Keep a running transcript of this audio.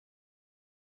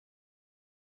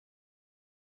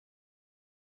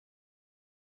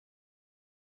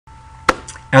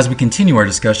As we continue our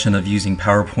discussion of using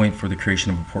PowerPoint for the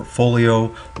creation of a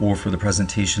portfolio or for the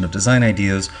presentation of design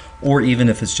ideas, or even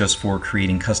if it's just for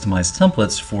creating customized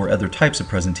templates for other types of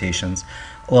presentations,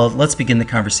 well, let's begin the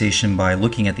conversation by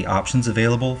looking at the options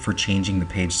available for changing the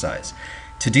page size.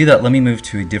 To do that, let me move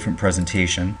to a different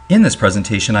presentation. In this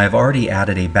presentation, I have already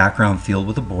added a background field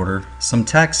with a border, some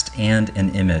text, and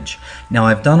an image. Now,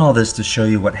 I've done all this to show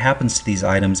you what happens to these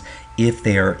items if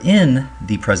they are in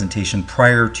the presentation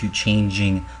prior to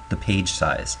changing the page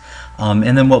size.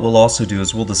 And then what we'll also do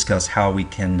is we'll discuss how we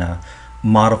can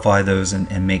modify those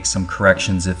and make some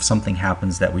corrections if something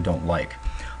happens that we don't like.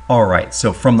 Alright,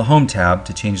 so from the Home tab,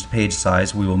 to change the page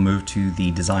size, we will move to the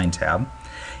Design tab.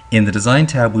 In the Design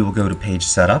tab, we will go to Page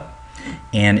Setup,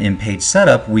 and in Page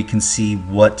Setup, we can see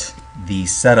what the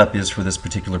setup is for this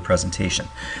particular presentation.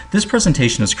 This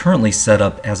presentation is currently set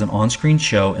up as an on-screen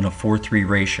show in a 4:3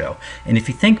 ratio, and if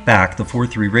you think back, the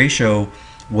 4:3 ratio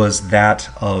was that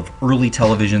of early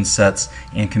television sets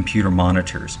and computer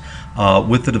monitors.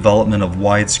 With the development of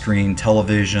widescreen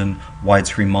television,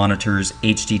 widescreen monitors,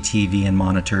 HDTV and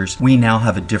monitors, we now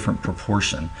have a different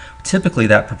proportion. Typically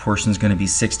that proportion is going to be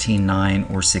 16:9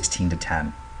 or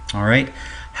 16:10. All right.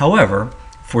 However,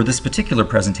 for this particular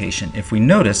presentation, if we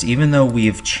notice, even though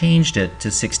we've changed it to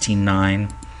 16:9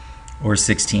 or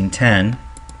 16:10,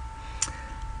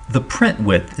 the print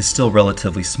width is still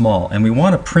relatively small, and we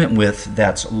want a print width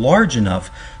that's large enough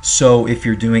so if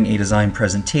you're doing a design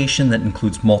presentation that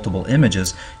includes multiple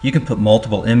images, you can put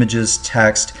multiple images,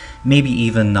 text, maybe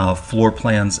even floor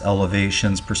plans,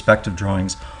 elevations, perspective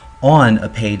drawings on a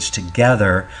page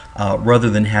together rather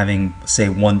than having, say,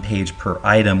 one page per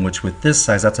item, which with this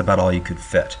size, that's about all you could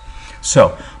fit.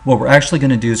 So what we're actually going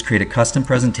to do is create a custom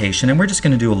presentation, and we're just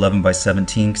going to do 11 by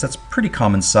 17 because that's pretty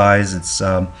common size. It's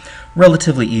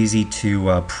relatively easy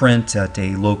to print at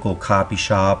a local copy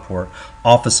shop or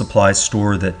office supply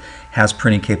store that has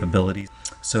printing capabilities.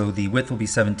 So the width will be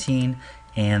 17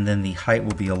 and then the height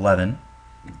will be 11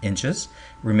 inches.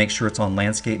 We're going to make sure it's on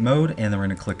landscape mode, and then we're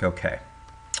going to click OK.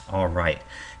 All right.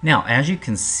 Now, as you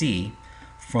can see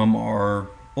from our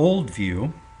old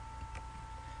view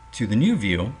to the new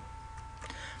view,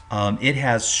 it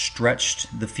has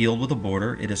stretched the field with a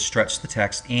border, it has stretched the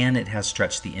text, and it has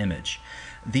stretched the image.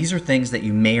 These are things that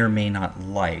you may or may not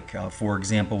like. For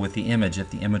example, with the image, if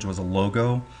the image was a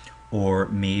logo, or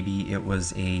maybe it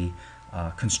was a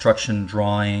construction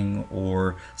drawing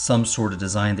or some sort of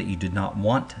design that you did not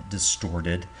want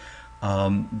distorted,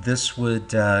 this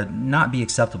would not be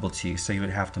acceptable to you, so you would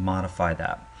have to modify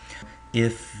that.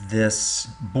 If this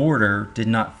border did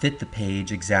not fit the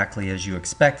page exactly as you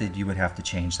expected, you would have to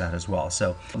change that as well.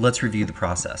 So let's review the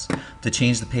process. To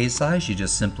change the page size, you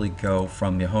just simply go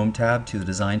from the Home tab to the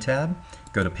Design tab,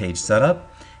 go to Page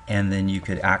Setup, and then you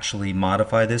could actually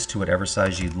modify this to whatever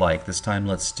size you'd like. This time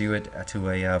let's do it to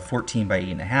a 14 by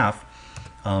 8.5,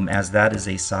 as that is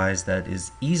a size that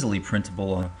is easily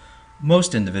printable on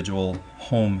most individual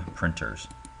home printers.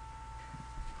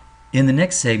 In the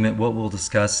next segment, what we'll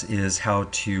discuss is how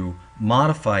to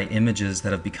modify images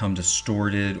that have become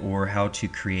distorted, or how to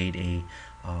create a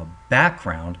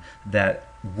background that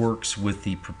works with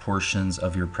the proportions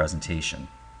of your presentation.